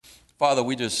Father,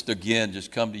 we just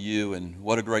come to you, and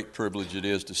what a great privilege it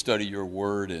is to study your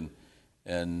word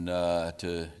and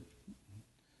to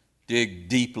dig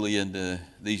deeply into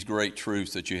these great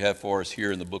truths that you have for us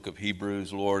here in the book of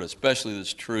Hebrews, Lord, especially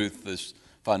this truth, this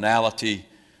finality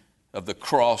of the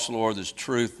cross, Lord, this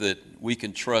truth that we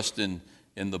can trust in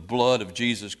the blood of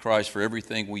Jesus Christ for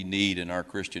everything we need in our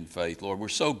Christian faith. Lord, we're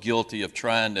so guilty of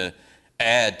trying to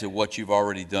add to what you've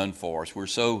already done for us. We're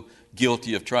so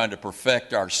guilty of trying to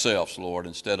perfect ourselves, Lord,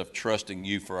 instead of trusting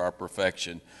you for our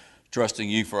perfection, trusting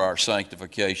you for our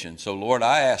sanctification. So, Lord,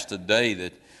 I ask today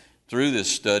that through this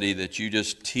study that you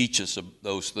just teach us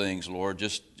those things, Lord,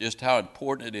 just how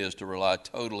important it is to rely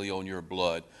totally on your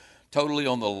blood, totally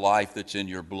on the life that's in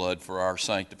your blood for our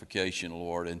sanctification,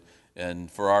 Lord,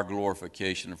 and for our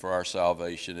glorification and for our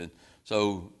salvation. And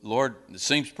so, Lord, it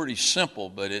seems pretty simple,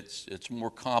 but it's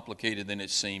more complicated than it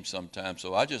seems sometimes.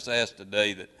 So I just ask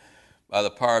today that by the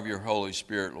power of your Holy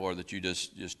Spirit, Lord, that you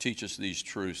just teach us these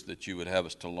truths that you would have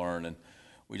us to learn. And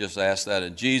we just ask that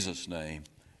in Jesus' name,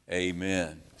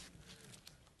 amen.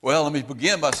 Well, let me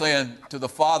begin by saying to the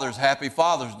fathers, Happy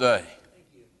Father's Day. Thank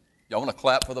you. Y'all want to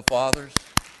clap for the fathers?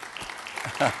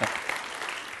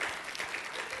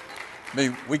 I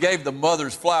mean, we gave the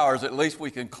mothers flowers, at least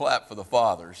we can clap for the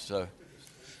fathers. So,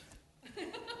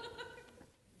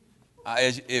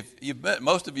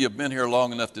 most of you have been here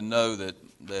long enough to know that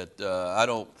I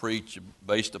don't preach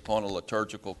based upon a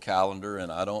liturgical calendar,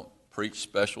 and I don't preach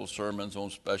special sermons on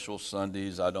special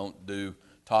Sundays. I don't do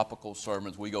topical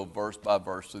sermons. We go verse by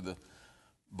verse through the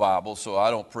Bible, so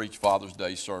I don't preach Father's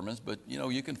Day sermons. But,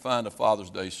 you can find a Father's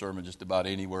Day sermon just about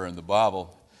anywhere in the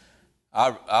Bible.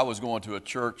 I was going to a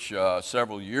church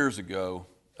several years ago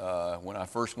when I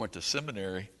first went to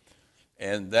seminary,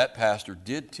 and that pastor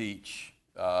did teach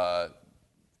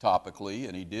topically,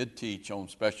 and he did teach on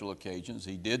special occasions.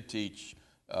 He did teach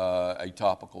a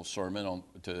topical sermon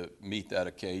to meet that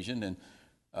occasion, and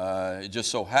it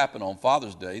just so happened on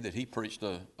Father's Day that he preached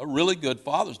a really good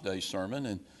Father's Day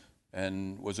sermon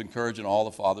and was encouraging all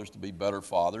the fathers to be better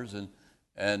fathers.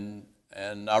 And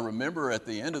I remember at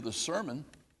the end of the sermon,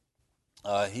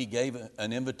 he gave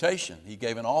an invitation. He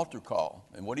gave an altar call.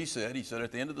 And what he said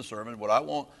at the end of the sermon, I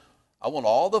want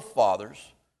all the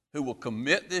fathers who will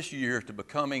commit this year to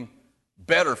becoming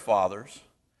better fathers.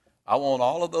 I want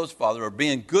all of those fathers, or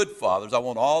being good fathers, I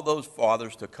want all those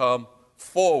fathers to come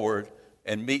forward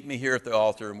and meet me here at the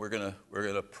altar, and we're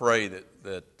gonna pray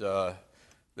that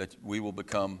we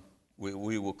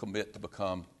will commit to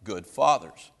become good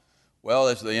fathers. Well,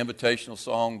 as the invitational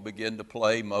song began to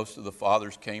play, most of the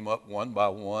fathers came up one by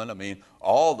one. I mean,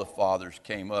 all the fathers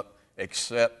came up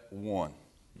except one.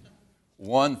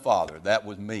 One father, that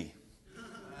was me.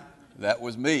 That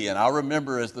was me. And I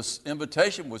remember as the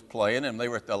invitation was playing, and they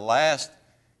were at the last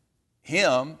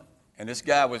hymn, and this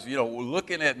guy was,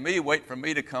 looking at me, waiting for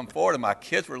me to come forward, and my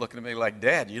kids were looking at me like,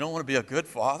 Dad, you don't want to be a good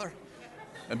father?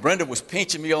 And Brenda was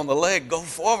pinching me on the leg, go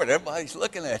forward, everybody's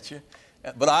looking at you.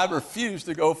 But I refused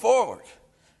to go forward.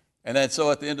 And then so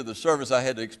at the end of the service, I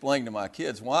had to explain to my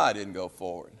kids why I didn't go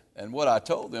forward. And what I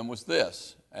told them was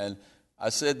this. And I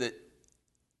said that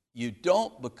you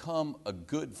don't become a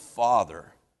good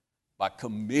father by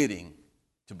committing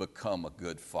to become a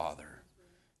good father.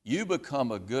 You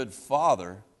become a good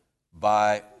father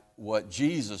by what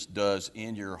Jesus does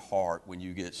in your heart when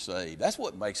you get saved. That's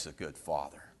what makes a good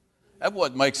father. That's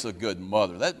what makes a good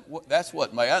mother. That's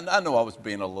what I know I was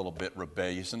being a little bit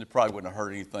rebellious, and it probably wouldn't have hurt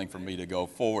anything for me to go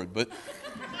forward. But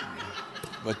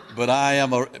I am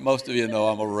most of you know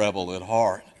I'm a rebel at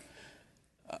heart.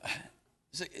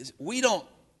 We don't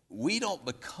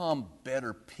become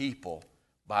better people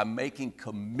by making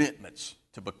commitments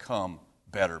to become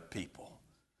better people.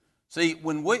 See,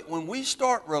 when we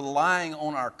start relying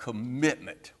on our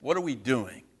commitment, what are we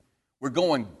doing? We're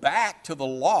going back to the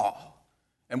law.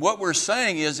 And what we're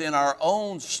saying is, in our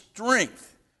own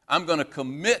strength, I'm going to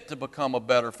commit to become a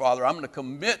better father. I'm going to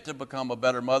commit to become a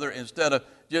better mother, instead of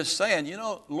just saying,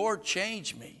 Lord,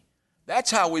 change me.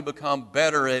 That's how we become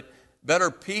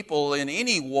better people in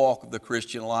any walk of the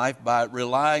Christian life, by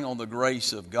relying on the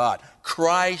grace of God.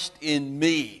 Christ in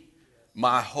me,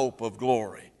 my hope of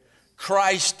glory.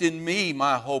 Christ in me,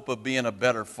 my hope of being a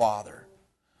better father.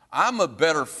 I'm a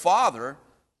better father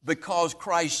because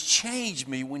Christ changed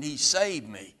me when he saved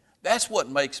me. That's what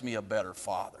makes me a better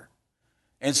father.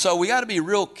 And so we got to be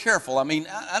real careful. I mean,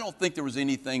 I don't think there was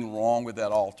anything wrong with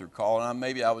that altar call. And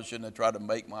maybe I shouldn't have tried to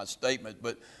make my statement,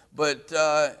 but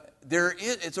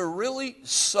it's a really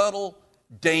subtle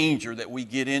danger that we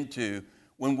get into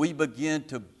when we begin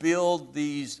to build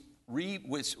these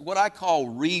what I call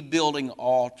rebuilding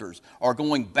altars, or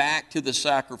going back to the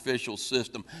sacrificial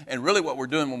system. And really what we're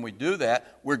doing when we do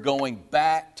that, we're going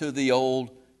back to the old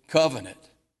covenant.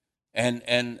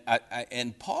 And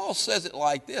Paul says it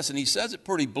like this, and he says it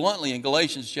pretty bluntly in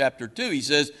Galatians chapter 2. He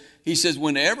says,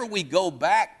 whenever we go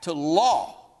back to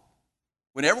law,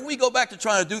 whenever we go back to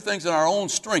trying to do things in our own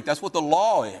strength, that's what the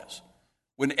law is.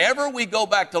 Whenever we go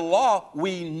back to law,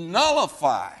 we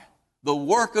nullify the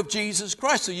work of Jesus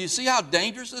Christ. So you see how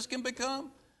dangerous this can become?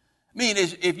 I mean,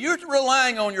 if you're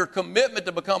relying on your commitment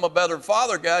to become a better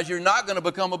father, guys, you're not going to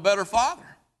become a better father.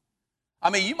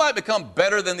 I mean, you might become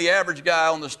better than the average guy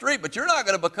on the street, but you're not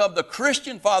going to become the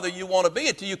Christian father you want to be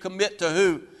until you commit to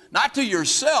who? Not to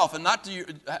yourself and not to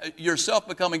yourself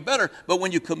becoming better, but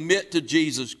when you commit to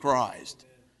Jesus Christ.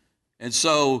 And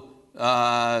so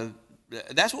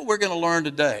that's what we're going to learn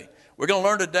today. We're going to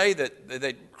learn today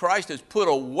that Christ has put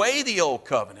away the old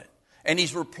covenant and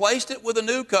He's replaced it with a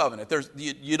new covenant.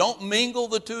 You don't mingle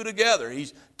the two together.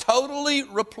 He's totally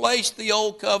replaced the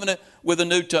old covenant with a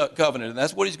new covenant. And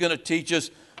that's what He's going to teach us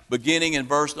beginning in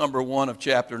verse number 1 of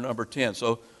chapter number 10.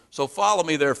 So follow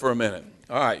me there for a minute.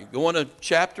 All right, going to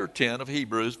chapter 10 of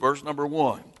Hebrews, verse number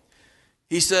 1.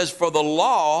 He says, for the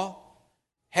law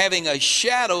having a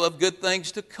shadow of good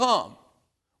things to come.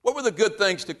 What were the good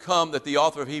things to come that the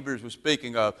author of Hebrews was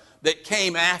speaking of that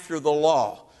came after the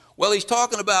law? Well, he's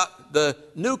talking about the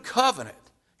new covenant.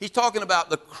 He's talking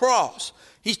about the cross.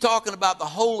 He's talking about the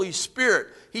Holy Spirit.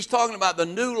 He's talking about the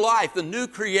new life, the new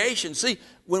creation. See,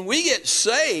 when we get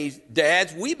saved,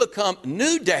 dads, we become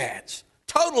new dads,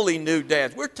 totally new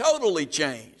dads. We're totally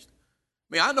changed.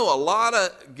 I mean, I know a lot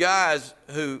of guys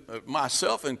who,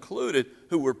 myself included,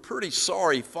 who were pretty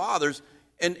sorry fathers,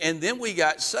 and then we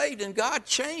got saved and God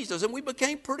changed us and we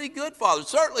became pretty good fathers.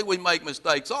 Certainly we make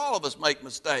mistakes. All of us make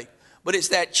mistakes. But it's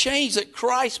that change that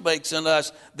Christ makes in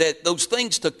us, that those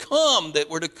things to come that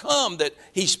were to come that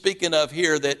He's speaking of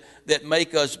here that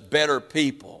make us better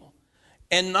people.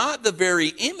 And not the very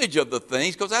image of the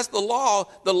things, because that's the law.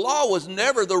 The law was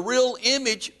never the real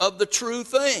image of the true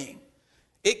thing.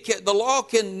 The law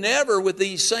can never, with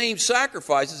these same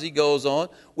sacrifices, he goes on,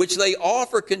 which they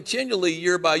offer continually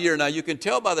year by year. Now, you can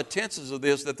tell by the tenses of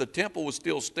this that the temple was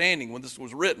still standing when this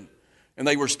was written, and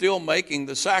they were still making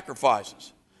the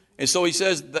sacrifices. And so he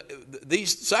says,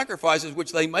 these sacrifices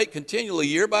which they make continually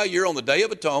year by year on the Day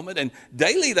of Atonement, and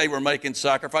daily they were making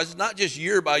sacrifices, not just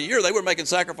year by year, they were making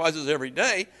sacrifices every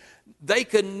day. They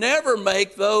could never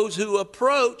make those who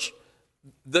approach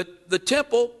the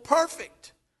temple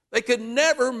perfect. They could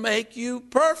never make you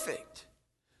perfect.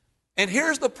 And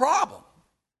here's the problem.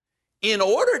 In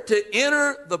order to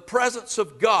enter the presence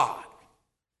of God,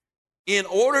 in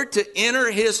order to enter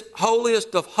His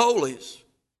holiest of holies,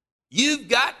 you've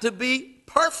got to be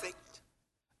perfect.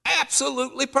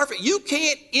 Absolutely perfect. You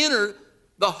can't enter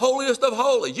the holiest of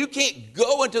holies. You can't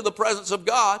go into the presence of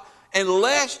God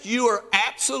unless you are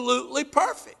absolutely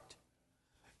perfect.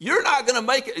 You're not going to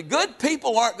make it. Good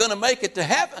people aren't going to make it to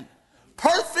heaven.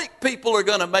 Perfect people are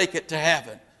going to make it to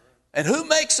heaven. And who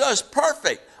makes us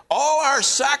perfect? All our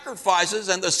sacrifices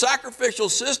and the sacrificial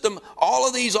system, all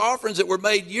of these offerings that were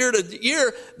made year to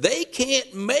year, they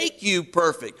can't make you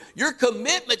perfect. Your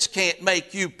commitments can't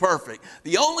make you perfect.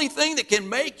 The only thing that can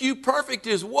make you perfect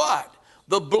is what?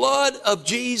 The blood of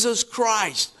Jesus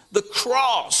Christ, the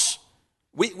cross.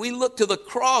 We look to the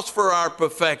cross for our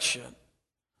perfection.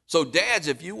 So dads,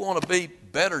 if you want to be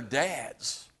better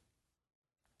dads,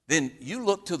 then you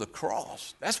look to the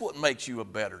cross. That's what makes you a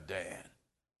better dad.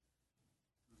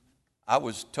 I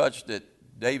was touched at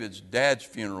David's dad's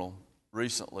funeral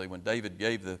recently when David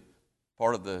gave the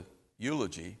part of the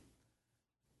eulogy.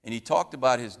 And he talked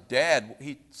about his dad.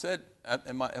 He said,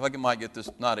 if I might get this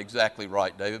not exactly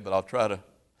right, David, but I'll try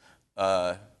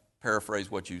to paraphrase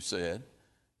what you said.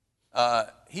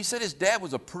 He said his dad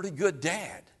was a pretty good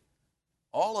dad.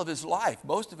 All of his life,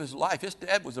 most of his life, his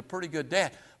dad was a pretty good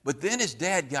dad. But then his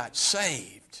dad got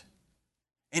saved.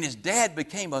 And his dad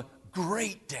became a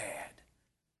great dad.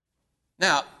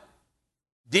 Now,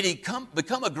 did he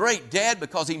become a great dad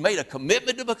because he made a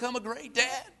commitment to become a great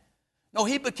dad? No,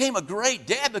 he became a great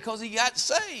dad because he got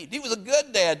saved. He was a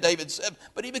good dad, David said,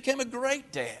 but he became a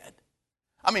great dad.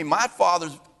 I mean, my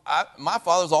father's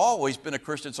always been a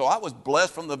Christian, so I was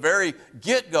blessed from the very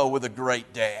get-go with a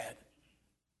great dad.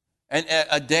 And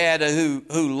a dad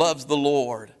who loves the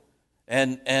Lord.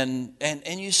 And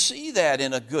you see that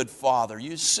in a good father.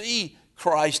 You see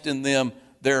Christ in them,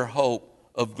 their hope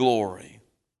of glory.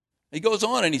 He goes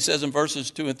on and he says in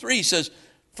verses 2 and 3, he says,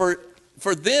 For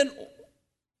then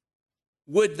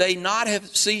would they not have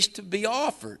ceased to be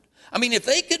offered? I mean, if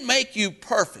they could make you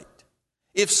perfect,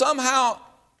 if somehow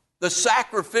the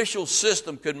sacrificial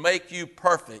system could make you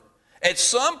perfect. At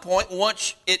some point,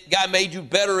 once God made you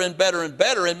better and better and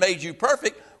better and made you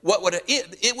perfect, what would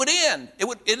it would end?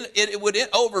 It would end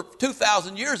over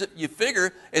 2,000 years. You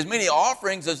figure as many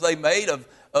offerings as they made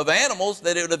of animals,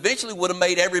 that it eventually would have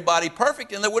made everybody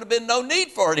perfect, and there would have been no need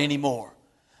for it anymore.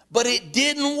 But it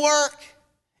didn't work.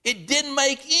 It didn't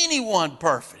make anyone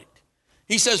perfect.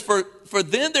 He says, for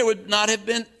then there would not have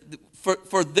been,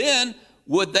 for then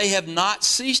would they have not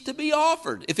ceased to be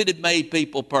offered if it had made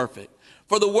people perfect.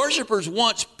 For the worshipers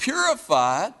once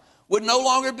purified would no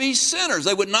longer be sinners.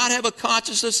 They would not have a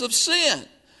consciousness of sin.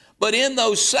 But in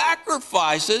those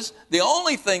sacrifices, the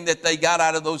only thing that they got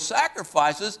out of those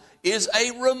sacrifices is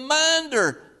a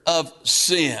reminder of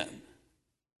sin.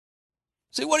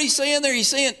 See what he's saying there? He's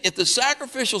saying if the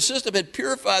sacrificial system had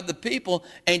purified the people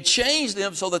and changed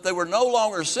them so that they were no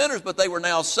longer sinners, but they were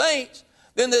now saints,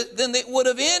 then it would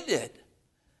have ended.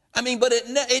 I mean, but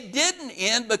it didn't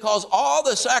end, because all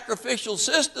the sacrificial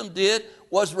system did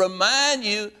was remind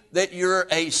you that you're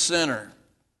a sinner.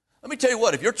 Let me tell you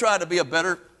what, if you're trying to be a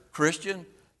better Christian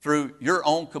through your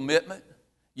own commitment,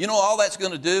 you know all that's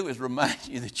going to do is remind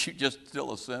you that you're just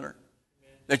still a sinner.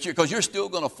 Because you're still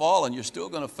going to fall and you're still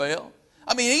going to fail.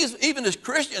 I mean, even as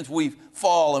Christians, we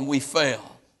fall and we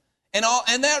fail. And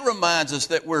that reminds us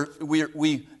that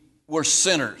we're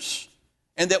sinners.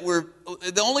 And that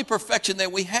the only perfection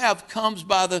that we have comes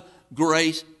by the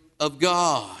grace of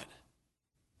God.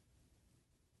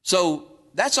 So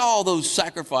that's all those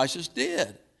sacrifices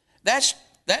did.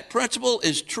 That principle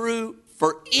is true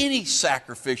for any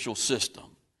sacrificial system.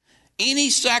 Any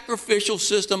sacrificial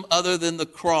system other than the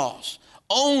cross.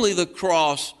 Only the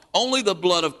cross, only the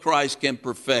blood of Christ can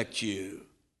perfect you.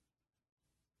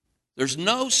 There's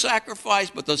no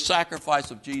sacrifice but the sacrifice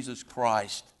of Jesus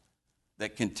Christ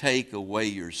that can take away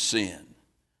your sin.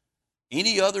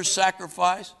 Any other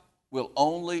sacrifice will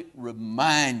only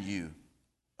remind you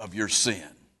of your sin.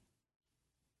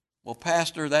 Well,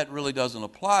 Pastor, that really doesn't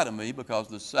apply to me because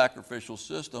the sacrificial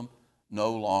system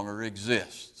no longer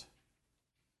exists.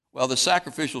 Well, the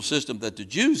sacrificial system that the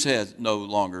Jews had no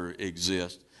longer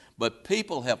exists, but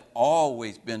people have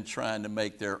always been trying to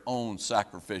make their own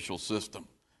sacrificial system.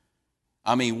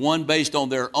 I mean, one based on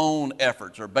their own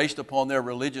efforts or based upon their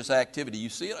religious activity. You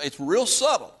see, it's real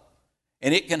subtle,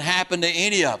 and it can happen to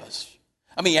any of us.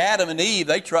 I mean, Adam and Eve,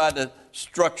 they tried to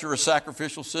structure a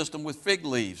sacrificial system with fig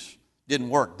leaves. Didn't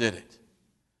work, did it?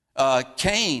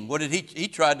 Cain, what did he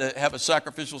tried to have a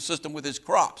sacrificial system with his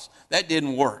crops. That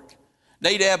didn't work.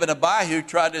 Nadab and Abihu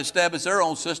tried to establish their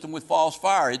own system with false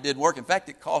fire. It didn't work. In fact,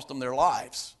 it cost them their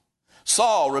lives.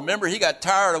 Saul, remember, he got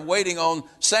tired of waiting on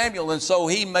Samuel, and so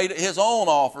he made his own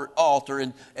altar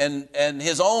and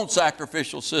his own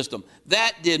sacrificial system.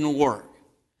 That didn't work.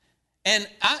 And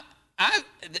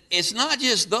it's not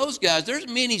just those guys. There's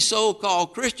many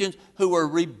so-called Christians who are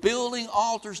rebuilding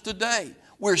altars today.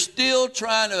 We're still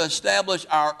trying to establish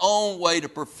our own way to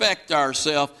perfect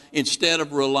ourselves instead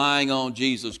of relying on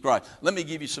Jesus Christ. Let me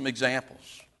give you some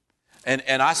examples.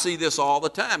 And I see this all the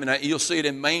time, and you'll see it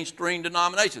in mainstream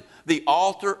denominations. The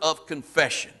altar of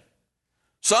confession.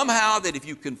 Somehow that if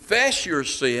you confess your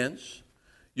sins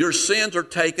are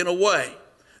taken away.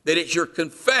 That it's your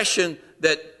confession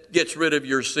that gets rid of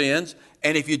your sins.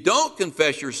 And if you don't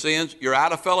confess your sins, you're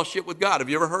out of fellowship with God. Have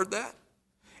you ever heard that?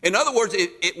 In other words,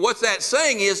 what's that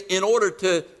saying is, in order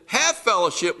to have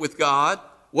fellowship with God,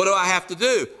 what do I have to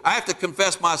do? I have to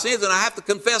confess my sins, and I have to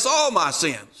confess all my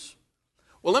sins.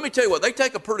 Well, let me tell you what, they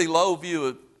take a pretty low view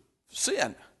of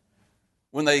sin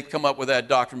when they come up with that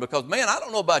doctrine, because, man, I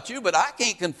don't know about you, but I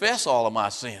can't confess all of my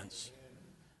sins.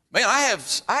 Man,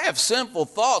 I have sinful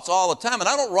thoughts all the time, and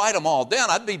I don't write them all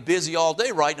down. I'd be busy all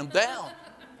day writing them down.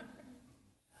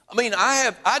 I mean,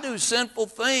 I do sinful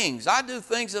things. I do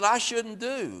things that I shouldn't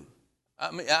do. I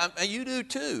mean, you do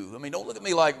too. I mean, don't look at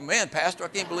me like, man, Pastor, I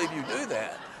can't believe you do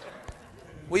that.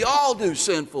 We all do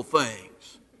sinful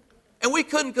things. And we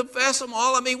couldn't confess them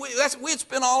all. I mean, we'd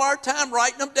spend all our time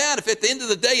writing them down. If at the end of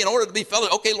the day, in order to be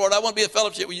fellowship, okay, Lord, I want to be a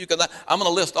fellowship with you because I'm going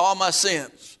to list all my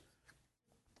sins.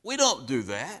 We don't do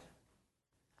that.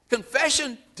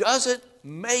 Confession doesn't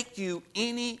make you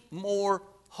any more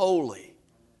holy.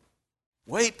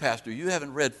 Wait, Pastor, you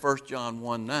haven't read 1 John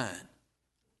 1:9,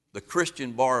 the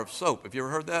Christian bar of soap. Have you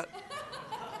ever heard that?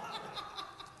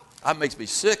 That makes me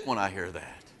sick when I hear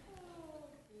that.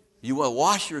 You want to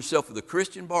wash yourself with the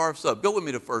Christian bar of soap. Go with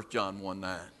me to 1 John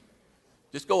 1:9.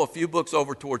 Just go a few books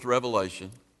over towards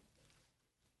Revelation.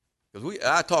 Because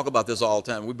I talk about this all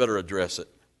the time. We better address it.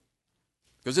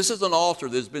 Because this is an altar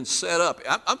that's been set up.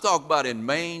 I'm talking about in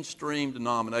mainstream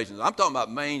denominations. I'm talking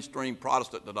about mainstream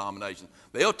Protestant denominations.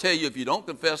 They'll tell you if you don't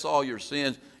confess all your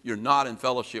sins, you're not in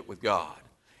fellowship with God.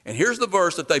 And here's the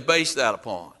verse that they base that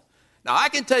upon. Now, I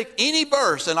can take any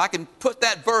verse and I can put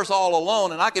that verse all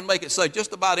alone and I can make it say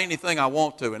just about anything I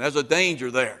want to, and there's a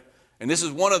danger there. And this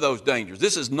is one of those dangers.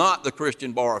 This is not the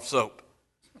Christian bar of soap.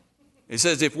 It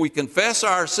says, if we confess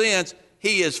our sins,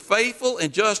 He is faithful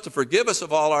and just to forgive us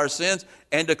of all our sins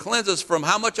and to cleanse us from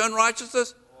how much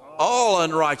unrighteousness? All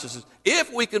unrighteousness.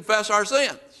 If we confess our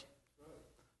sins.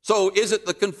 So is it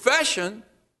the confession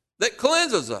that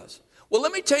cleanses us? Well,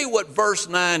 let me tell you what verse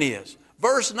 9 is.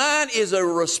 Verse 9 is a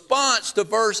response to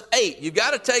verse 8. You've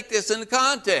got to take this into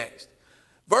context.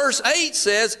 Verse 8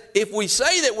 says, if we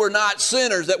say that we're not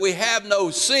sinners, that we have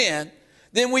no sin,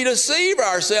 then we deceive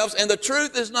ourselves and the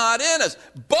truth is not in us.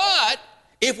 But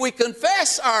if we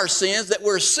confess our sins, that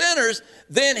we're sinners,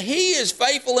 then He is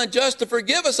faithful and just to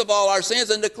forgive us of all our sins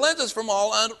and to cleanse us from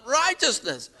all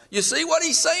unrighteousness. You see what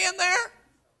he's saying there?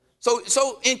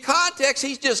 So in context,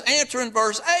 he's just answering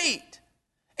verse 8.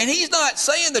 And he's not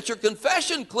saying that your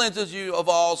confession cleanses you of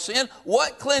all sin.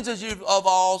 What cleanses you of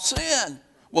all sin?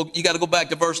 Well, you got to go back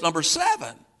to verse number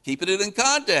 7. Keeping it in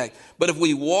context. But if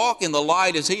we walk in the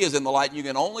light as He is in the light, and you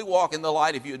can only walk in the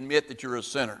light if you admit that you're a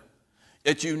sinner,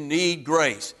 that you need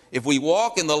grace. If we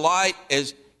walk in the light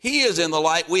as He is in the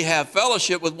light, we have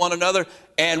fellowship with one another.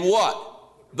 And what?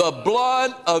 The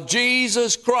blood of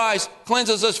Jesus Christ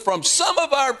cleanses us from some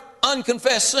of our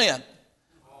unconfessed sin.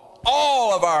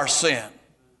 All of our sin.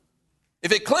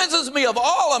 If it cleanses me of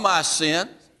all of my sins,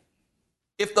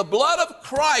 if the blood of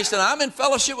Christ, and I'm in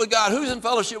fellowship with God, who's in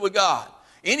fellowship with God?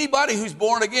 Anybody who's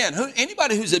born again,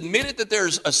 anybody who's admitted that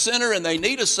there's a sinner and they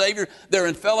need a Savior, they're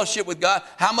in fellowship with God.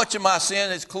 How much of my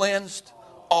sin is cleansed?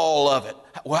 All of it.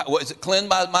 Is it cleansed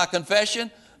by my confession?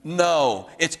 No.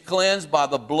 It's cleansed by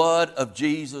the blood of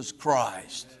Jesus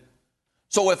Christ.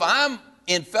 So if I'm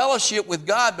in fellowship with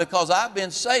God because I've been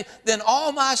saved, then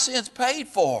all my sin's paid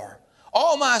for.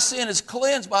 All my sin is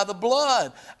cleansed by the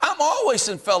blood. I'm always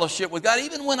in fellowship with God.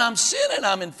 Even when I'm sinning,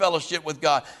 I'm in fellowship with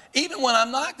God. Even when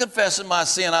I'm not confessing my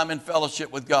sin, I'm in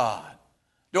fellowship with God.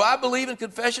 Do I believe in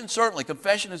confession? Certainly.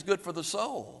 Confession is good for the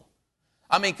soul.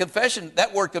 I mean, confession,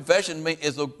 that word confession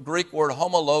is the Greek word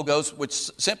homologos, which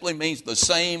simply means the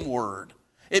same word.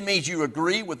 It means you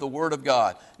agree with the Word of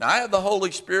God. Now, I have the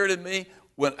Holy Spirit in me,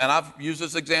 and I've used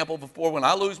this example before. When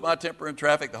I lose my temper in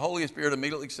traffic, the Holy Spirit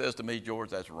immediately says to me, George,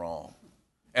 that's wrong.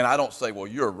 And I don't say, well,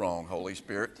 you're wrong, Holy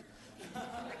Spirit.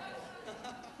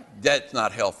 That's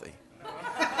not healthy.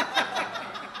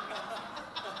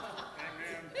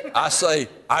 I say,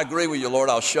 I agree with you, Lord.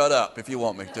 I'll shut up if you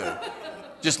want me to.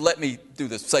 Just let me do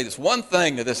this. Say this one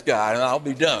thing to this guy, and I'll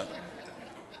be done.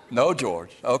 No,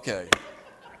 George. Okay.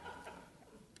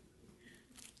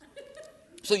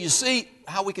 So you see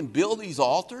how we can build these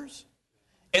altars?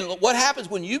 And what happens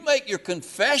when you make your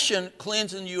confession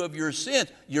cleansing you of your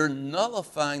sins? You're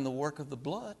nullifying the work of the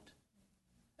blood.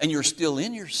 And you're still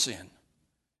in your sin.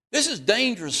 This is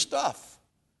dangerous stuff.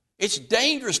 It's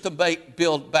dangerous to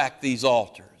build back these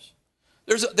altars.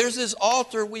 There's this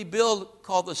altar we build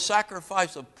called the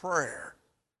sacrifice of prayer.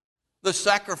 The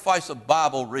sacrifice of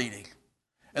Bible reading.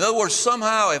 In other words,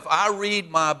 somehow if I read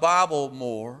my Bible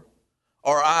more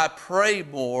or I pray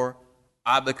more,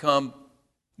 I become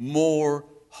more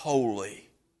holy,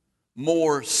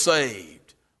 more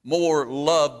saved, more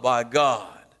loved by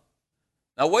God.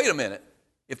 Now wait a minute.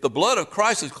 If the blood of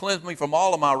Christ has cleansed me from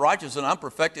all of my righteousness and I'm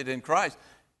perfected in Christ,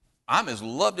 I'm as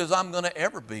loved as I'm going to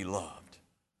ever be loved.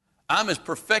 I'm as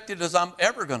perfected as I'm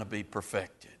ever going to be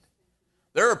perfected.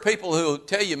 There are people who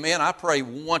tell you, man, I pray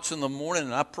once in the morning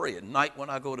and I pray at night when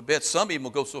I go to bed. Some even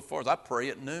will go so far as I pray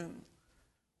at noon.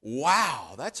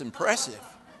 Wow, that's impressive.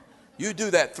 You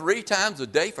do that 3 times a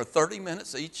day for 30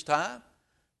 minutes each time?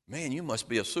 Man, you must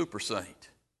be a super saint.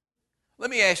 Let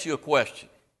me ask you a question.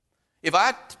 If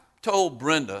I told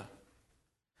Brenda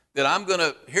that I'm going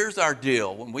to, here's our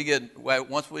deal.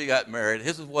 Once we got married,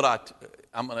 this is what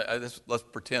let's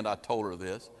pretend I told her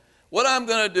this. What I'm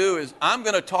going to do is I'm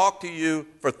going to talk to you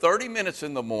for 30 minutes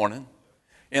in the morning,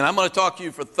 and I'm going to talk to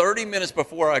you for 30 minutes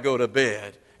before I go to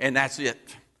bed, and that's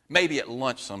it. Maybe at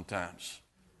lunch sometimes.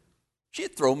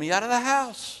 She'd throw me out of the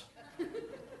house.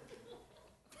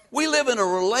 We live in a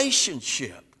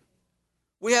relationship.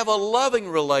 We have a loving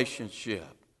relationship.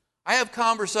 I have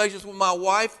conversations with my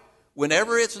wife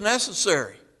whenever it's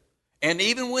necessary. And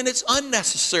even when it's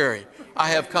unnecessary, I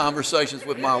have conversations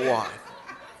with my wife.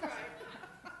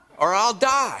 Or I'll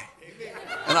die.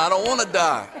 And I don't want to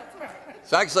die.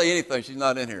 So I can say anything. She's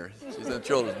not in here. She's in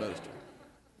children's ministry.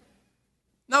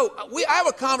 No, I have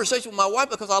a conversation with my wife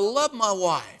because I love my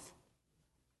wife.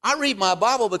 I read my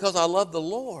Bible because I love the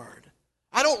Lord.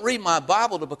 I don't read my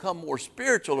Bible to become more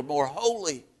spiritual or more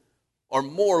holy or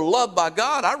more loved by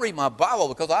God, I read my Bible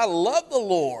because I love the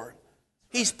Lord.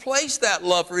 He's placed that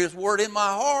love for His Word in my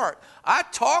heart. I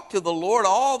talk to the Lord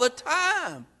all the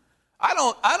time.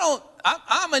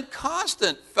 I'm in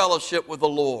constant fellowship with the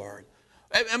Lord.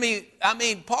 I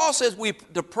mean, Paul says we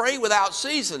to pray without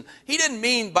ceasing. He didn't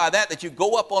mean by that you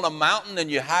go up on a mountain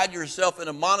and you hide yourself in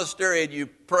a monastery and you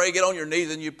pray, get on your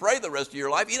knees and you pray the rest of your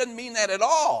life. He doesn't mean that at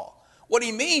all. What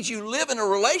he means, you live in a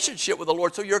relationship with the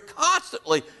Lord, so you're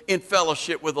constantly in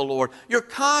fellowship with the Lord. You're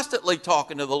constantly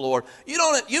talking to the Lord.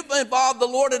 You've involved the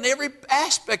Lord in every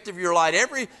aspect of your life,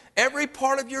 every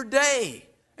part of your day.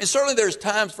 And certainly there's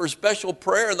times for special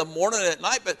prayer in the morning and at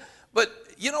night, but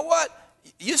you know what?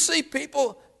 You see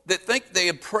people that think they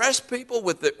impress people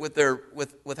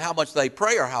with how much they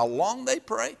pray or how long they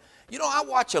pray. You know, I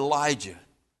watch Elijah.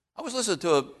 I was listening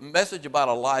to a message about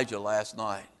Elijah last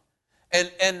night.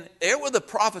 And there were the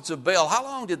prophets of Baal. How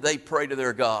long did they pray to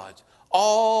their gods?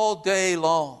 All day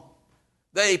long.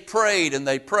 They prayed and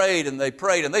they prayed and they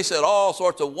prayed. And they said all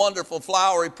sorts of wonderful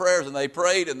flowery prayers. And they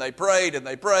prayed and they prayed and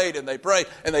they prayed and they prayed.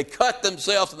 And they cut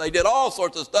themselves and they did all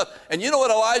sorts of stuff. And you know what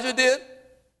Elijah did?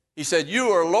 He said,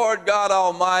 "You are Lord God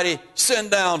Almighty. Send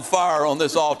down fire on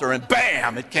this altar." And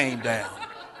bam, it came down.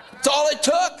 That's all it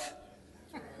took.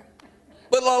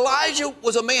 But Elijah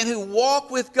was a man who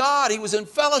walked with God. He was in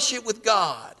fellowship with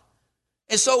God.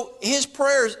 And so his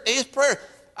prayer,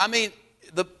 I mean,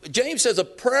 James says, a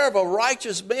prayer of a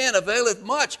righteous man availeth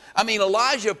much. I mean,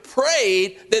 Elijah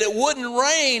prayed that it wouldn't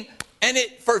rain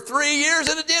for 3 years,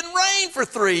 and it didn't rain for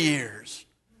 3 years.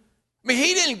 I mean,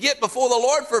 he didn't get before the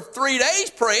Lord for 3 days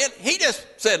praying. He just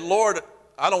said, "Lord,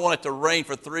 I don't want it to rain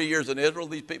for 3 years in Israel.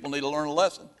 These people need to learn a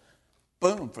lesson."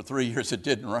 Boom, for 3 years it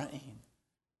didn't rain.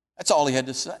 That's all he had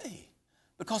to say,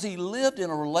 because he lived in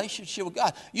a relationship with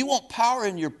God. You want power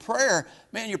in your prayer,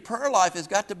 man, your prayer life has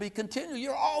got to be continual.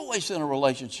 You're always in a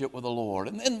relationship with the Lord.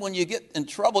 And then when you get in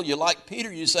trouble, you like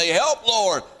Peter, you say, "Help,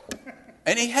 Lord."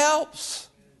 And he helps.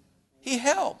 He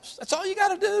helps. That's all you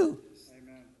got to do.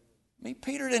 Amen. I mean,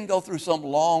 Peter didn't go through some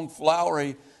long,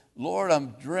 flowery, "Lord,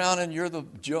 I'm drowning. You're the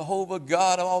Jehovah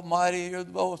God Almighty. You're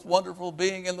the most wonderful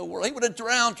being in the world." He would have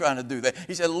drowned trying to do that.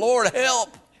 He said, "Lord,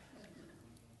 help."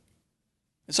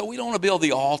 And so we don't want to build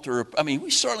the altar. I mean, we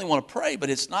certainly want to pray, but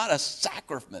it's not a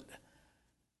sacrament.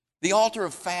 The altar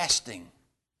of fasting.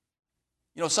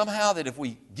 You know, somehow that if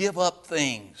we give up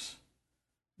things,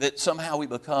 that somehow we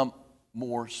become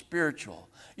more spiritual.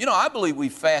 You know, I believe we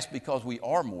fast because we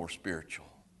are more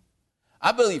spiritual.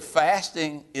 I believe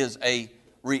fasting is a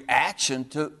reaction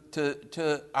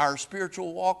to our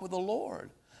spiritual walk with the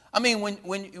Lord. I mean,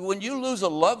 when you lose a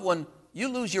loved one, you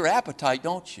lose your appetite,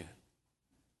 don't you?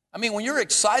 I mean, when you're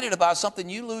excited about something,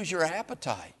 you lose your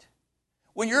appetite.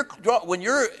 When you're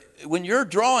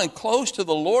drawing close to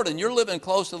the Lord and you're living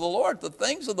close to the Lord, the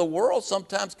things of the world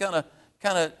sometimes kind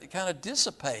of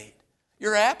dissipate.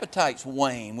 Your appetites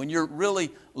wane when you're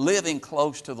really living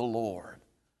close to the Lord.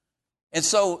 And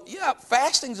so, yeah,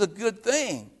 fasting's a good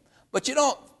thing, but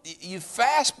you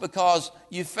fast because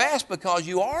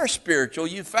you are spiritual.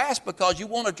 You fast because you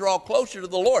want to draw closer to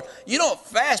the Lord. You don't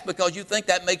fast because you think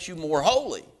that makes you more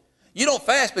holy. You don't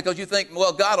fast because you think,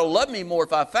 well, God will love me more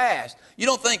if I fast. You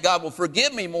don't think God will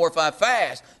forgive me more if I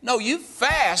fast. No, you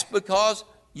fast because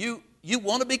you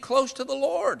want to be close to the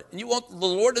Lord, and you want the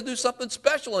Lord to do something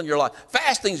special in your life.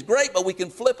 Fasting's great, but we can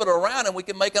flip it around and we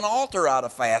can make an altar out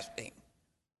of fasting.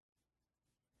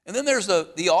 And then there's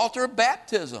the altar of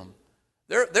baptism.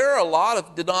 There are a lot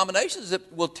of denominations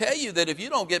that will tell you that if you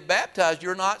don't get baptized,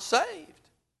 you're not saved.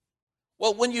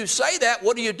 Well, when you say that,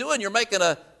 what are you doing? You're making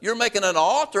an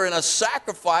altar and a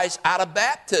sacrifice out of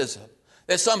baptism.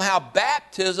 That somehow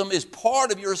baptism is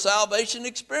part of your salvation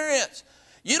experience.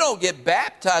 You don't get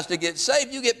baptized to get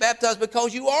saved. You get baptized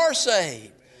because you are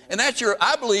saved. And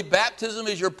I believe baptism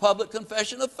is your public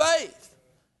confession of faith.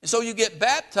 And so you get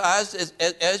baptized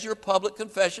as your public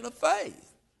confession of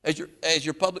faith, as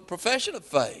your public profession of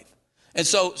faith. And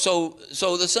so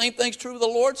the same thing's true of the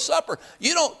Lord's Supper.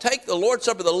 You don't take the Lord's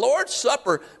Supper. The Lord's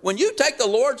Supper, when you take the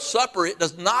Lord's Supper, it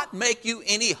does not make you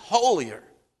any holier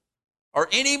or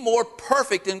any more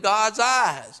perfect in God's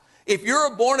eyes. If you're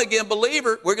a born-again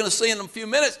believer, we're going to see in a few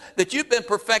minutes that you've been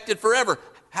perfected forever.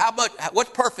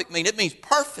 What's perfect mean? It means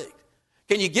perfect.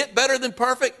 Can you get better than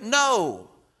perfect? No.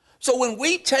 So when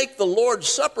we take the Lord's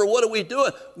Supper, what are we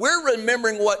doing? We're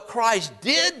remembering what Christ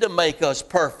did to make us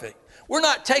perfect. We're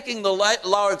not taking the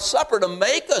Lord's Supper to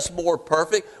make us more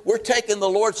perfect. We're taking the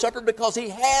Lord's Supper because He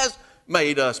has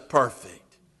made us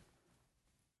perfect.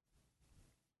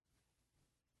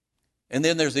 And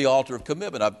then there's the altar of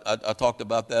commitment. I talked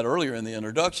about that earlier in the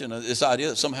introduction. This idea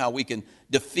that somehow we can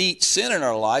defeat sin in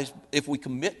our lives if we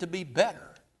commit to be better.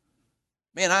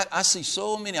 Man, I see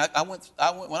so many. I went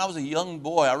when I was a young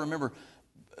boy. I remember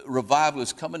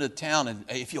revivalists coming to town, and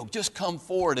if you'll just come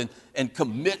forward and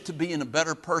commit to being a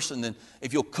better person, and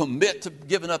if you'll commit to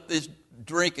giving up this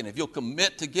drinking, if you'll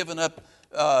commit to giving up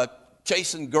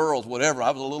chasing girls, whatever.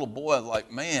 I was a little boy. I was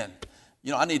like, man,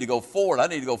 I need to go forward. I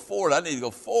need to go forward. I need to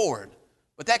go forward.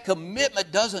 But that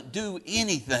commitment doesn't do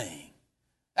anything.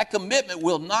 That commitment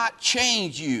will not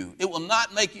change you. It will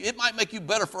not make you, it might make you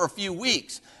better for a few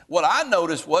weeks. What I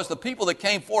noticed was the people that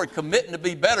came forward committing to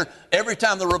be better, every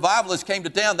time the revivalists came to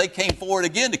town, they came forward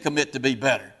again to commit to be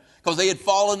better. Because they had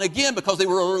fallen again, because they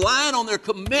were relying on their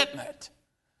commitment.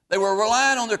 They were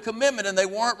relying on their commitment, and they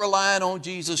weren't relying on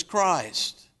Jesus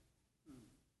Christ.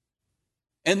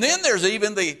 And then there's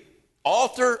even the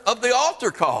altar of the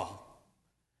altar call.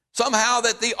 Somehow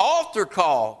that the altar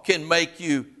call can make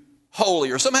you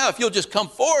holy, or somehow if you'll just come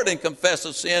forward and confess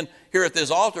a sin here at this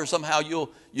altar, somehow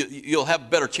you'll have a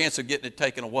better chance of getting it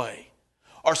taken away.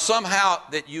 Or somehow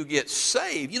that you get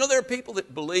saved. There are people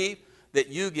that believe that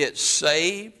you get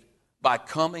saved by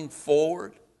coming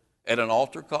forward at an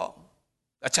altar call.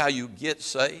 That's how you get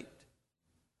saved.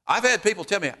 I've had people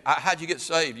tell me, how'd you get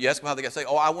saved? You ask them how they got saved.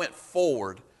 Oh, I went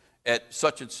forward at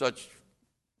such and such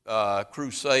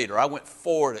crusade, or I went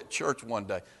forward at church one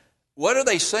day. What are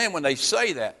they saying when they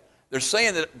say that? They're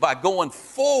saying that by going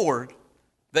forward,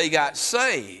 they got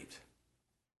saved.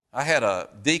 I had a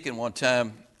deacon one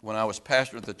time when I was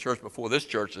pastoring at the church before this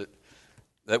church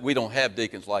that we don't have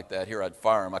deacons like that here. I'd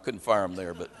fire him. I couldn't fire him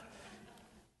there,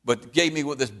 but gave me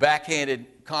with this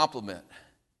backhanded compliment.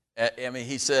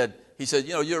 He said,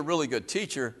 you're a really good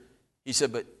teacher. He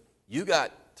said, but you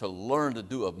got to learn to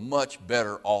do a much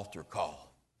better altar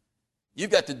call.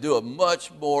 You've got to do a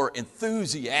much more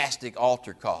enthusiastic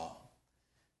altar call.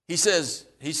 He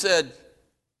said,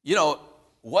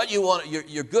 what you want,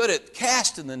 you're good at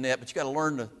casting the net, but you got to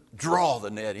learn to draw the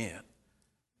net in.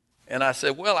 And I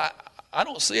said, well, I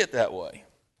don't see it that way.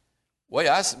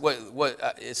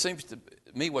 It seems to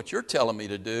me what you're telling me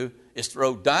to do is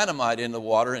throw dynamite in the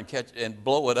water and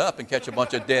blow it up and catch a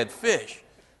bunch of dead fish.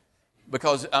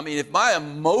 Because, if my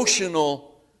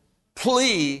emotional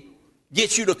plea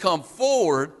gets you to come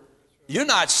forward, you're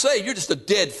not saved, you're just a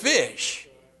dead fish.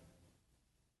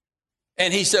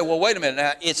 And he said, well, wait a minute.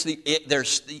 Now,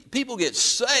 people get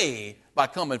saved by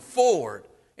coming forward,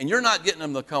 and you're not getting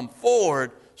them to come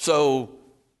forward, so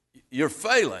you're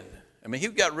failing. He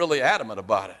got really adamant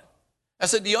about it. I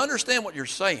said, do you understand what you're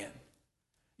saying?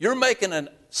 You're making a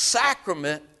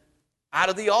sacrament out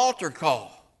of the altar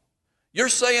call. You're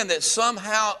saying that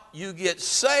somehow you get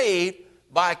saved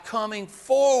by coming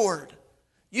forward.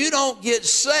 You don't get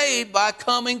saved by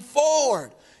coming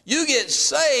forward. You get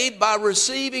saved by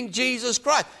receiving Jesus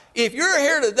Christ. If you're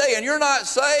here today and you're not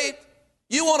saved,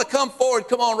 you want to come forward,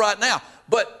 come on right now.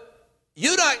 But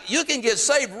you can get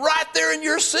saved right there in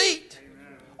your seat.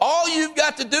 Amen. All you've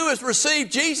got to do is receive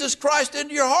Jesus Christ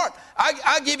into your heart.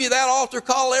 I give you that altar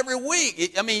call every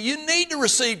week. You need to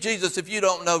receive Jesus if you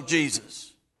don't know Jesus.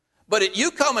 But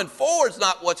you coming forward is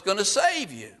not what's going to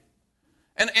save you.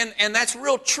 And that's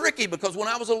real tricky, because when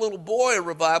I was a little boy, a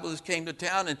revivalist came to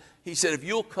town and he said, if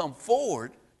you'll come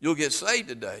forward, you'll get saved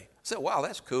today. I said, wow,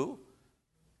 that's cool.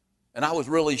 And I was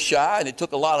really shy, and it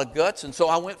took a lot of guts, and so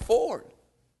I went forward.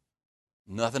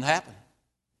 Nothing happened.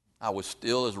 I was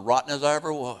still as rotten as I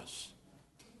ever was.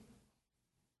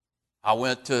 I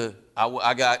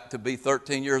got to be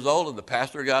 13 years old, and the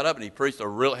pastor got up and he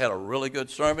had a really good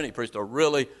sermon. He preached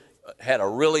had a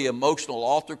really emotional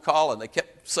altar call, and they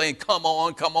kept saying, come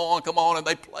on, come on, come on, and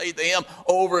they played the hymn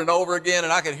over and over again,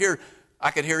 and I could hear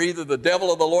either the devil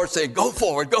or the Lord saying, go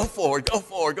forward, go forward, go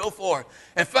forward, go forward.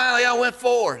 And finally I went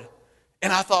forward,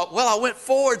 and I thought, well, I went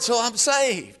forward, so I'm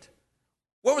saved.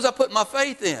 Where was I putting my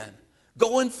faith in?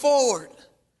 Going forward.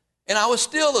 And I was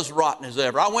still as rotten as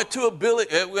ever. I went to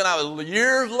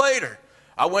years later,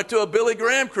 I went to a Billy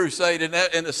Graham crusade, and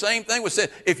the same thing was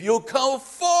said, if you'll come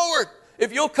forward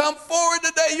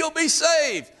today, you'll be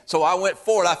saved. So I went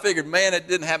forward. I figured, man, it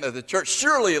didn't happen at the church.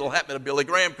 Surely it'll happen at a Billy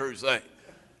Graham crusade.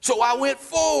 So I went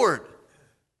forward,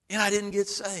 and I didn't get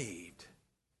saved.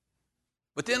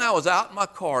 But then I was out in my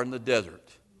car in the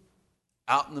desert,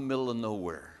 out in the middle of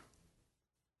nowhere.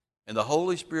 And the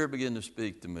Holy Spirit began to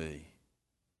speak to me.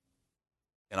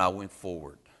 And I went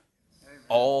forward,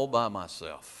 all by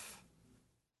myself.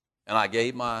 And I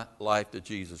gave my life to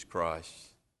Jesus Christ.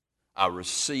 I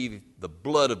received the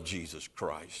blood of Jesus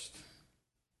Christ,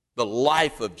 the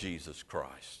life of Jesus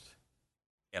Christ,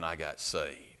 and I got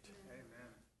saved.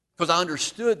 Because I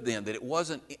understood then that it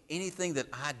wasn't anything that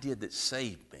I did that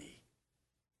saved me.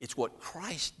 It's what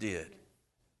Christ did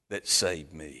that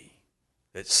saved me,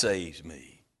 that saves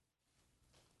me.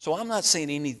 So I'm not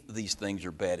saying any of these things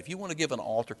are bad. If you want to give an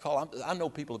altar call, I know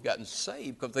people have gotten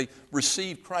saved because they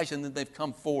received Christ and then they've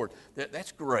come forward.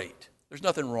 That's great. There's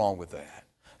nothing wrong with that.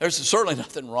 There's certainly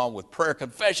nothing wrong with prayer.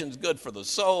 Confession's good for the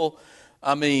soul.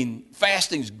 I mean,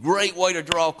 fasting's a great way to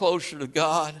draw closer to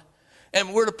God.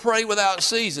 And we're to pray without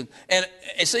ceasing. And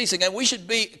we should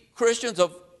be, Christians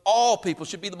of all people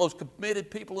should be the most committed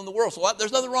people in the world. So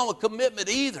there's nothing wrong with commitment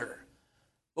either.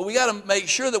 But we got to make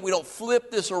sure that we don't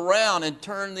flip this around and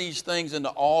turn these things into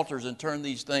altars and turn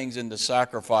these things into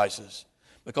sacrifices.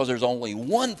 Because there's only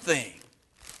one thing,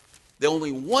 the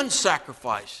only one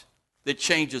sacrifice that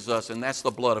changes us, and that's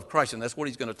the blood of Christ. And that's what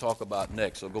he's going to talk about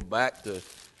next. So go back to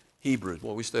Hebrews.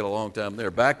 Boy, we stayed a long time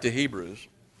there. Back to Hebrews.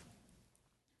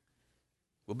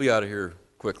 We'll be out of here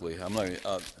quickly.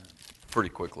 Pretty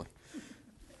quickly.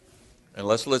 And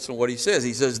let's listen to what he says.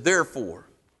 He says, Therefore,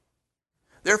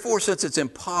 since it's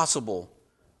impossible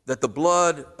that the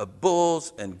blood of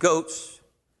bulls and goats,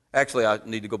 actually I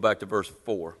need to go back to verse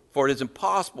 4. For it is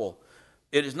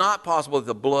not possible that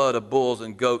the blood of bulls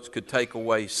and goats could take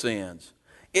away sins.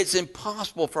 It's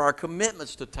impossible for our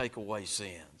commitments to take away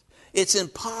sins. It's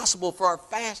impossible for our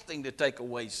fasting to take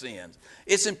away sins.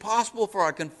 It's impossible for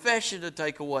our confession to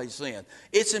take away sin.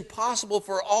 It's impossible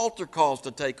for altar calls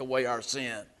to take away our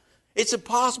sin. It's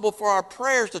impossible for our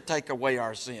prayers to take away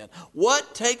our sin.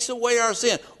 What takes away our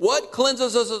sin? What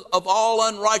cleanses us of all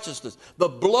unrighteousness? The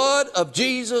blood of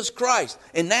Jesus Christ.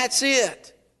 And that's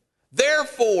it.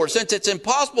 Therefore, since it's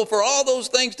impossible for all those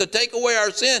things to take away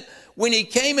our sin, when he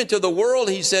came into the world,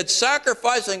 he said,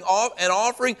 sacrificing an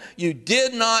offering you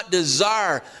did not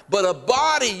desire, but a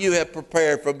body you have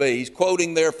prepared for me. He's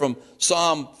quoting there from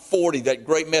Psalm 40, that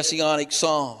great messianic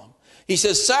psalm. He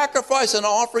says, sacrifice an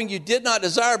offering you did not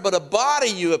desire, but a body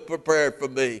you have prepared for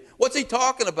me. What's he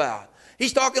talking about?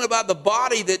 He's talking about the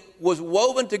body that was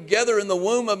woven together in the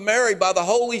womb of Mary by the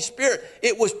Holy Spirit.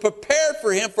 It was prepared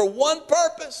for him for one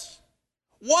purpose.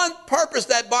 One purpose,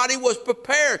 that body was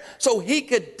prepared so he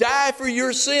could die for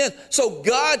your sin, so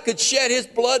God could shed his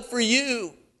blood for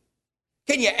you.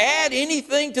 Can you add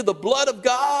anything to the blood of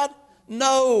God?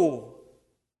 No.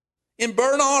 In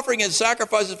burnt offering and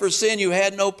sacrifices for sin, you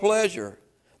had no pleasure.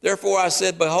 Therefore I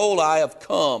said, behold, I have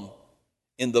come.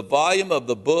 In the volume of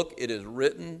the book it is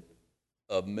written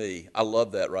of me. I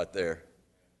love that right there.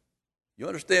 You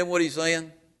understand what he's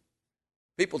saying?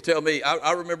 People tell me,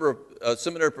 I remember a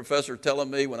seminary professor telling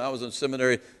me when I was in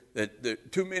seminary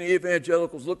that too many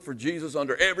evangelicals look for Jesus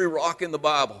under every rock in the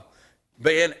Bible.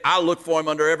 Man, I look for him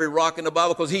under every rock in the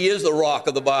Bible because he is the rock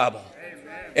of the Bible.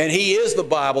 Amen. And he is the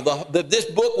Bible. This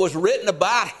book was written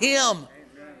about him. Amen.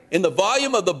 In the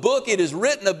volume of the book, it is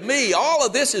written of me. All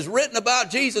of this is written about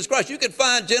Jesus Christ. You can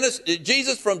find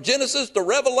Jesus from Genesis to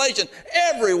Revelation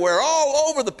everywhere, all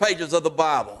over the pages of the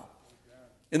Bible.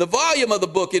 In the volume of the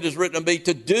book, it is written of me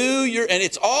to do and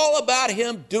it's all about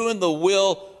him doing the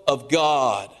will of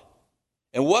God.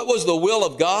 And what was the will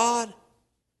of God?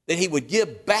 That he would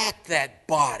give back that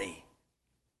body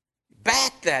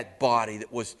that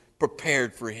was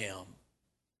prepared for him.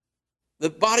 The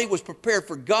body was prepared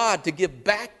for God to give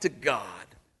back to God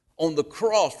on the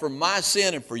cross for my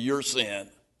sin and for your sin.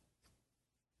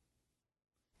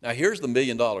 Now here's the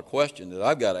million-dollar question that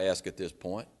I've got to ask at this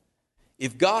point.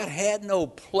 If God had no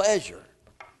pleasure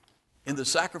in the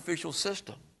sacrificial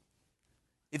system,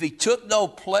 if he took no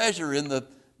pleasure in the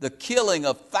killing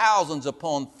of thousands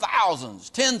upon thousands,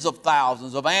 tens of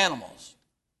thousands of animals,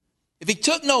 if he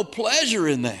took no pleasure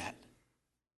in that,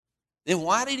 then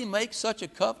why did he make such a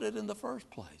covenant in the first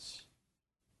place?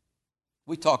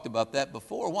 We talked about that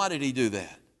before. Why did he do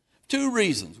that? Two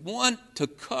reasons. One, to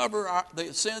cover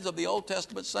the sins of the Old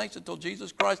Testament saints until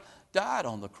Jesus Christ died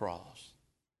on the cross.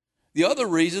 The other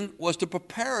reason was to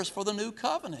prepare us for the new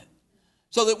covenant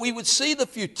so that we would see the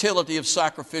futility of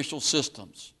sacrificial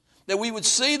systems, that we would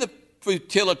see the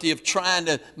futility of trying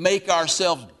to make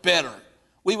ourselves better.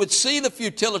 We would see the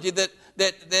futility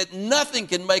that nothing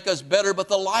can make us better but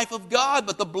the life of God,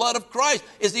 but the blood of Christ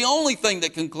is the only thing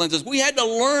that can cleanse us. We had to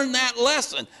learn that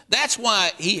lesson. That's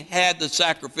why he had the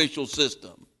sacrificial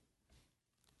system.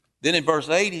 Then in verse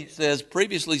 8 he says,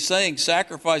 previously saying,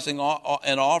 sacrificing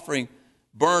and offering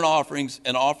burnt offerings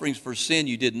and offerings for sin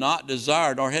you did not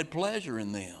desire, nor had pleasure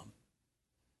in them,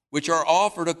 which are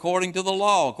offered according to the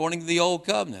law, according to the old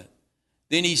covenant.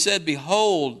 Then he said,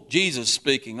 behold, Jesus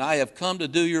speaking, I have come to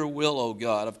do your will, O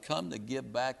God. I've come to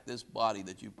give back this body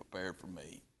that you prepared for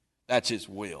me. That's his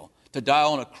will, to die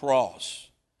on a cross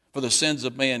for the sins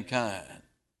of mankind.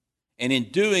 And in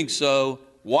doing so,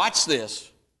 watch this.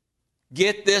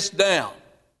 Get this down.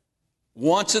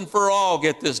 Once and for all,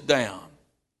 get this down.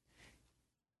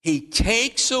 He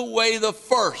takes away the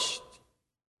first,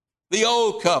 the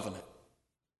old covenant,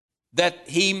 that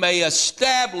he may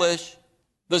establish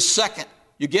the second.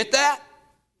 You get that?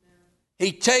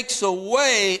 He takes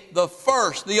away the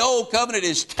first. The old covenant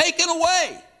is taken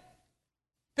away.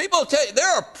 People tell you, there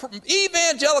are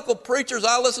evangelical preachers,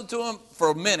 I listen to them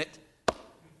for a minute,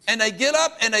 and they get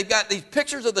up and they've got these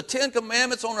pictures of the Ten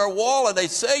Commandments on their wall, and they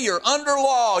say you're under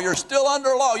law, you're still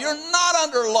under law. You're not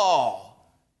under law.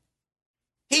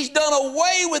 He's done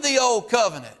away with the old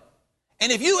covenant.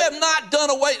 And if you have not done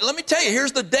away, let me tell you,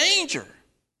 here's the danger.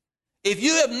 If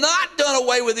you have not done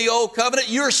away with the old covenant,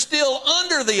 you're still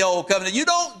under the old covenant. You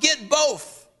don't get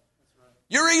both.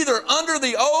 You're either under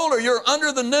the old or you're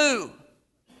under the new.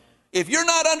 If you're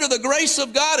not under the grace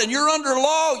of God and you're under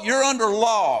law, you're under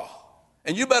law.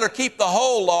 And you better keep the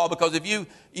whole law, because if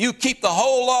you keep the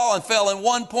whole law and fell in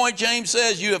one point, James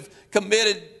says, you have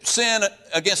committed sin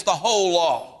against the whole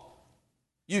law.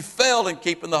 You failed in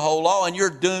keeping the whole law and you're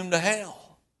doomed to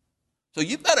hell. So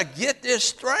you better get this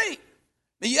straight.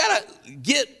 You got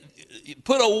to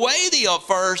put away the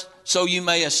first so you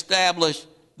may establish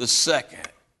the second.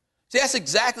 See, that's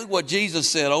exactly what Jesus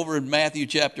said over in Matthew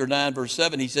chapter 9, verse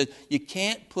 7. He said, you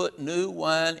can't put new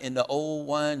wine into old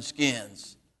wine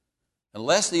skins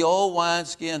unless the old wine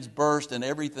skins burst and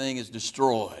everything is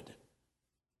destroyed.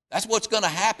 That's what's going to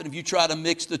happen if you try to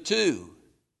mix the two.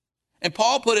 And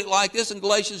Paul put it like this in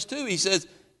Galatians 2. He says,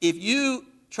 if you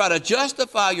try to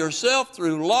justify yourself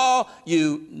through law,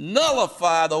 you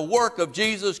nullify the work of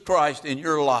Jesus Christ in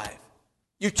your life.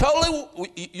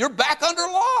 You're back under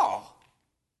law.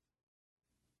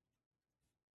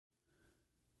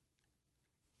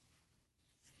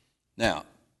 Now,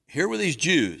 here were these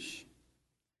Jews,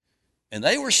 and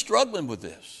they were struggling with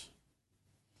this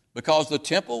because the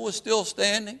temple was still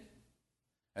standing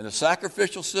and the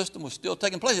sacrificial system was still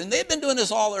taking place. And they've been doing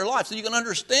this all their life, so you can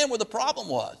understand where the problem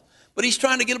was. But he's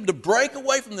trying to get them to break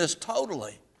away from this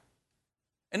totally.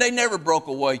 And they never broke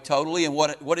away totally. And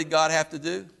what did God have to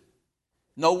do?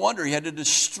 No wonder he had to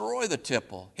destroy the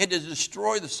temple. He had to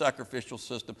destroy the sacrificial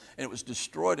system. And it was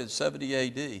destroyed in 70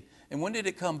 AD. And when did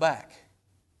it come back?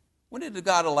 When did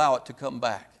God allow it to come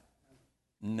back?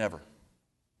 Never.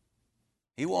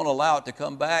 He won't allow it to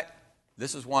come back.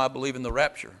 This is why I believe in the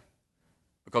rapture.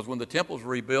 Because when the temple's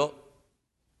rebuilt,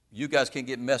 you guys can't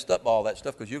get messed up by all that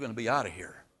stuff because you're going to be out of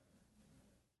here.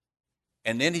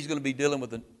 And then he's going to be dealing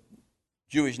with the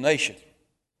Jewish nation.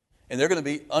 And they're going to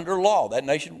be under law. That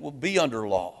nation will be under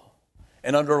law.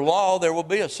 And under law, there will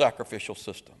be a sacrificial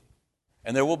system.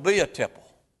 And there will be a temple.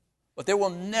 But there will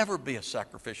never be a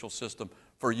sacrificial system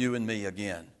for you and me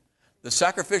again. The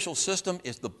sacrificial system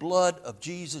is the blood of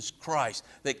Jesus Christ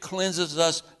that cleanses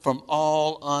us from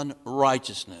all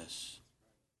unrighteousness.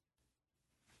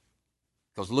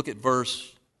 Because look at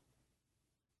verse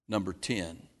number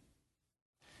 10.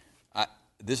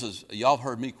 Y'all have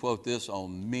heard me quote this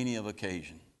on many of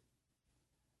occasions.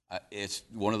 It's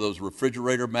one of those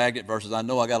refrigerator magnet verses. I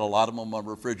know I got a lot of them on my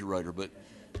refrigerator,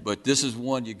 but this is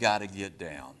one you got to get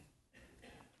down.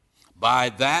 By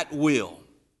that will,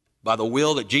 by the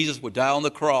will that Jesus would die on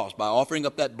the cross, by offering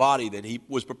up that body that he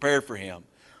was prepared for him,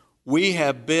 we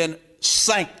have been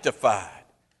sanctified.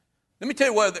 Let me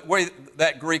tell you where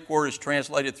that Greek word is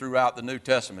translated throughout the New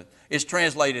Testament. It's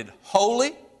translated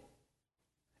holy.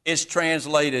 It's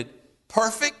translated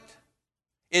perfect.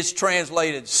 It's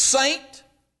translated saint.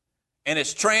 And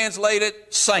it's translated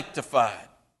sanctified.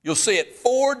 You'll see it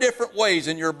 4 different ways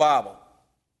in your Bible.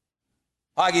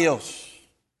 Hagios.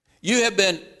 You have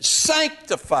been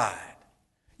sanctified.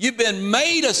 You've been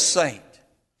made a saint.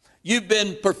 You've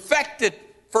been perfected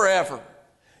forever.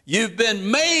 You've been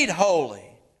made holy.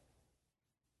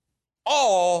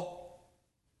 All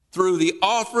through the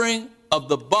offering of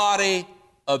the body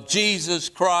of Jesus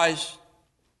Christ.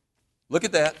 Look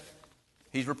at that.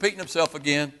 He's repeating himself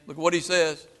again. Look at what he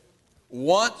says.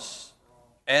 Once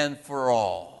and for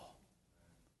all.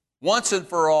 Once and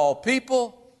for all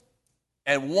people,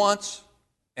 and once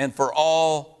and for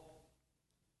all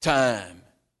time.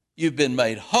 You've been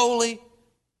made holy.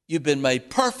 You've been made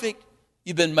perfect.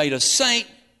 You've been made a saint.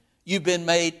 You've been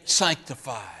made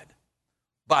sanctified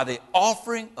by the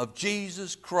offering of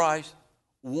Jesus Christ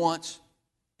once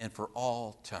and for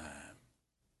all time.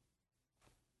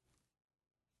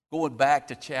 Going back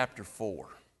to chapter 4.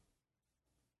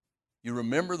 You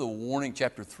remember the warning,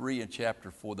 chapter 3 and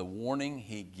chapter 4, the warning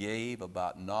he gave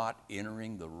about not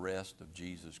entering the rest of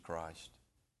Jesus Christ?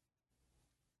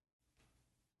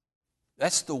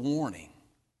 That's the warning.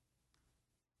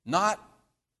 Not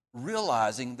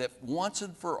realizing that once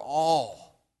and for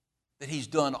all, that he's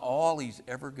done all he's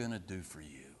ever going to do for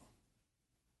you.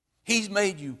 He's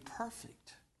made you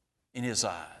perfect in his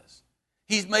eyes.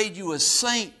 He's made you a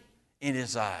saint in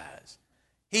his eyes.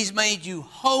 He's made you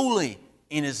holy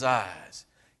in his eyes.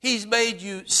 He's made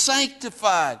you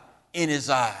sanctified in his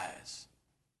eyes.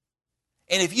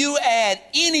 And if you add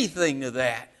anything to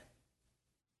that,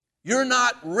 you're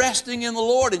not resting in the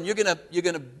Lord, and you're going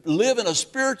to live in a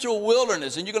spiritual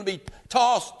wilderness, and you're going to be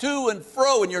tossed to and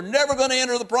fro, and you're never going to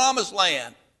enter the promised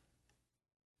land.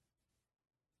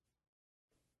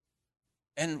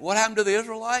 And what happened to the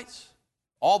Israelites?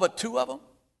 All but 2 of them?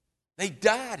 They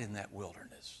died in that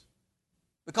wilderness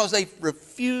because they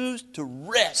refused to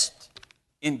rest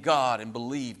in God and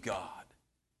believe God.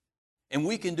 And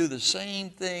we can do the same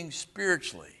thing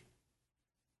spiritually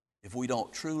if we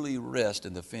don't truly rest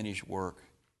in the finished work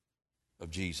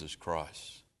of Jesus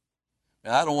Christ.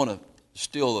 Now, I don't want to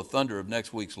steal the thunder of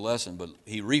next week's lesson, but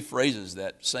he rephrases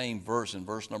that same verse in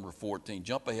verse number 14.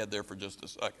 Jump ahead there for just a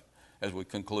second as we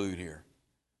conclude here.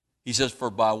 He says, for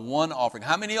by one offering.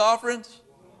 How many offerings?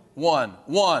 One.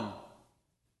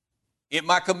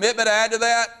 My commitment add to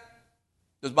that?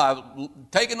 Does my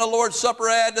taking the Lord's Supper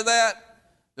add to that?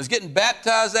 Does getting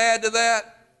baptized add to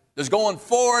that? Does going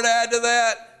forward add to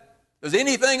that? Does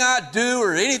anything I do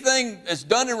or anything that's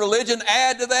done in religion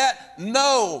add to that?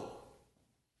 No.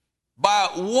 By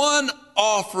one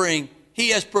offering, he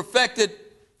has perfected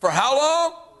for how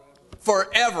long?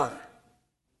 Forever.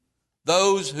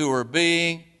 Those who are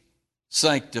being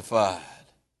sanctified.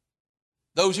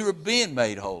 Those who are being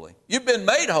made holy. You've been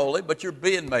made holy, but you're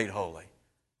being made holy.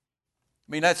 I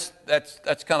mean, that's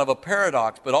kind of a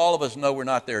paradox, but all of us know we're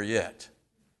not there yet.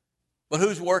 But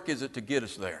whose work is it to get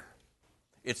us there?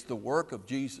 It's the work of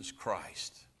Jesus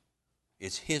Christ.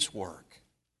 It's his work.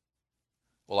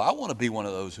 Well, I want to be one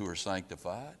of those who are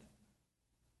sanctified.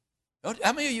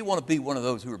 How many of you want to be one of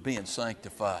those who are being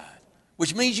sanctified?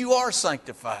 Which means you are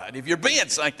sanctified. If you're being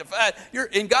sanctified,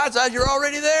 in God's eyes, you're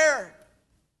already there.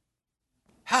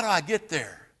 How do I get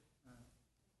there?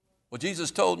 Well,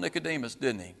 Jesus told Nicodemus,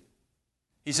 didn't he?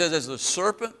 He says, as the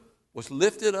serpent was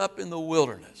lifted up in the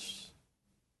wilderness,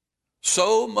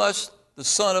 so must the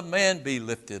Son of Man be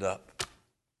lifted up,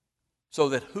 so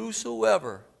that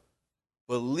whosoever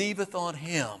believeth on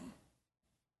him,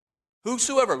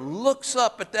 whosoever looks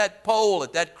up at that pole,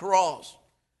 at that cross,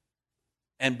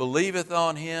 and believeth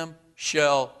on him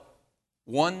shall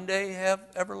one day have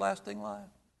everlasting life,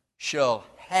 shall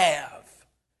have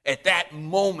at that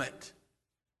moment,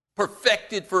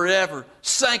 perfected forever,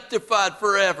 sanctified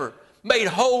forever, made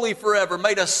holy forever,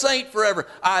 made a saint forever.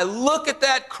 I look at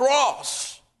that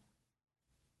cross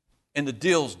and the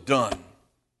deal's done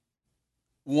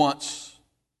once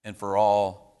and for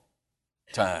all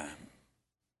time.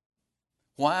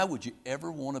 Why would you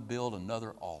ever want to build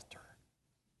another altar,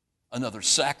 another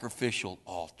sacrificial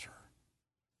altar,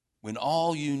 when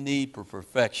all you need for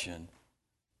perfection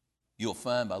you'll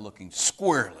find by looking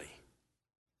squarely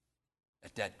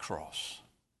at that cross?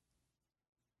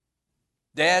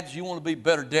 Dads, you want to be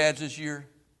better dads this year?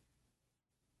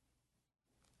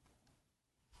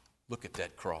 Look at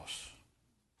that cross.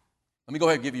 Let me go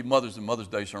ahead and give you mothers and Mother's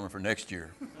Day sermon for next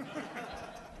year.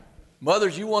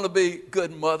 Mothers, you want to be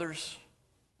good mothers?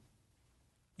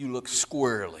 You look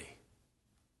squarely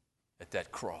at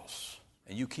that cross,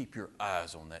 and you keep your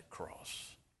eyes on that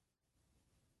cross.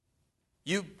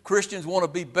 You Christians want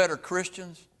to be better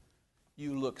Christians?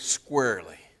 You look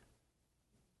squarely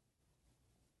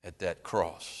at that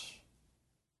cross,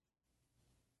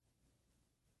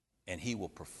 and he will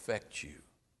perfect you.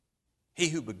 He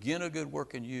who began a good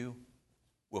work in you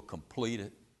will complete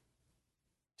it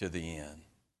to the end.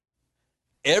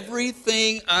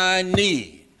 Everything I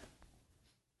need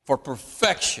for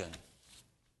perfection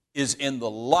is in the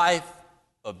life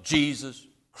of Jesus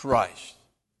Christ.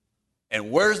 And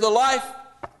where's the life?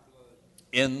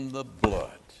 In the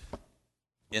blood.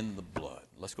 In the blood.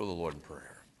 Let's go to the Lord in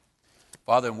prayer.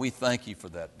 Father, and we thank you for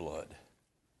that blood.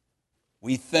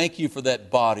 We thank you for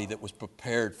that body that was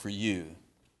prepared for you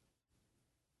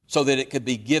so that it could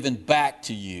be given back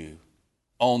to you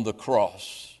on the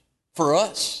cross for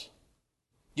us.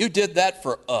 You did that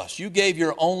for us. You gave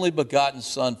your only begotten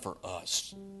Son for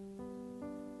us.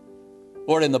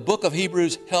 Lord, and the book of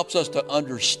Hebrews helps us to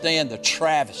understand the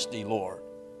travesty, Lord.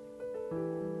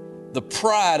 The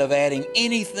pride of adding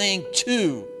anything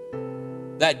to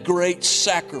that great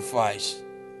sacrifice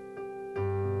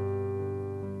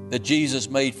that Jesus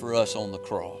made for us on the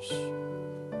cross.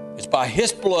 It's by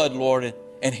his blood, Lord,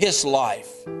 and his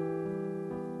life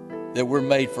that we're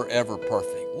made forever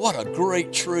perfect. What a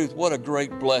great truth. What a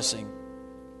great blessing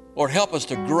Lord, help us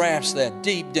to grasp that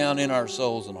deep down in our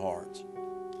souls and hearts.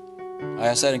 I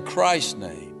ask that in Christ's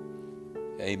name.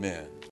 Amen.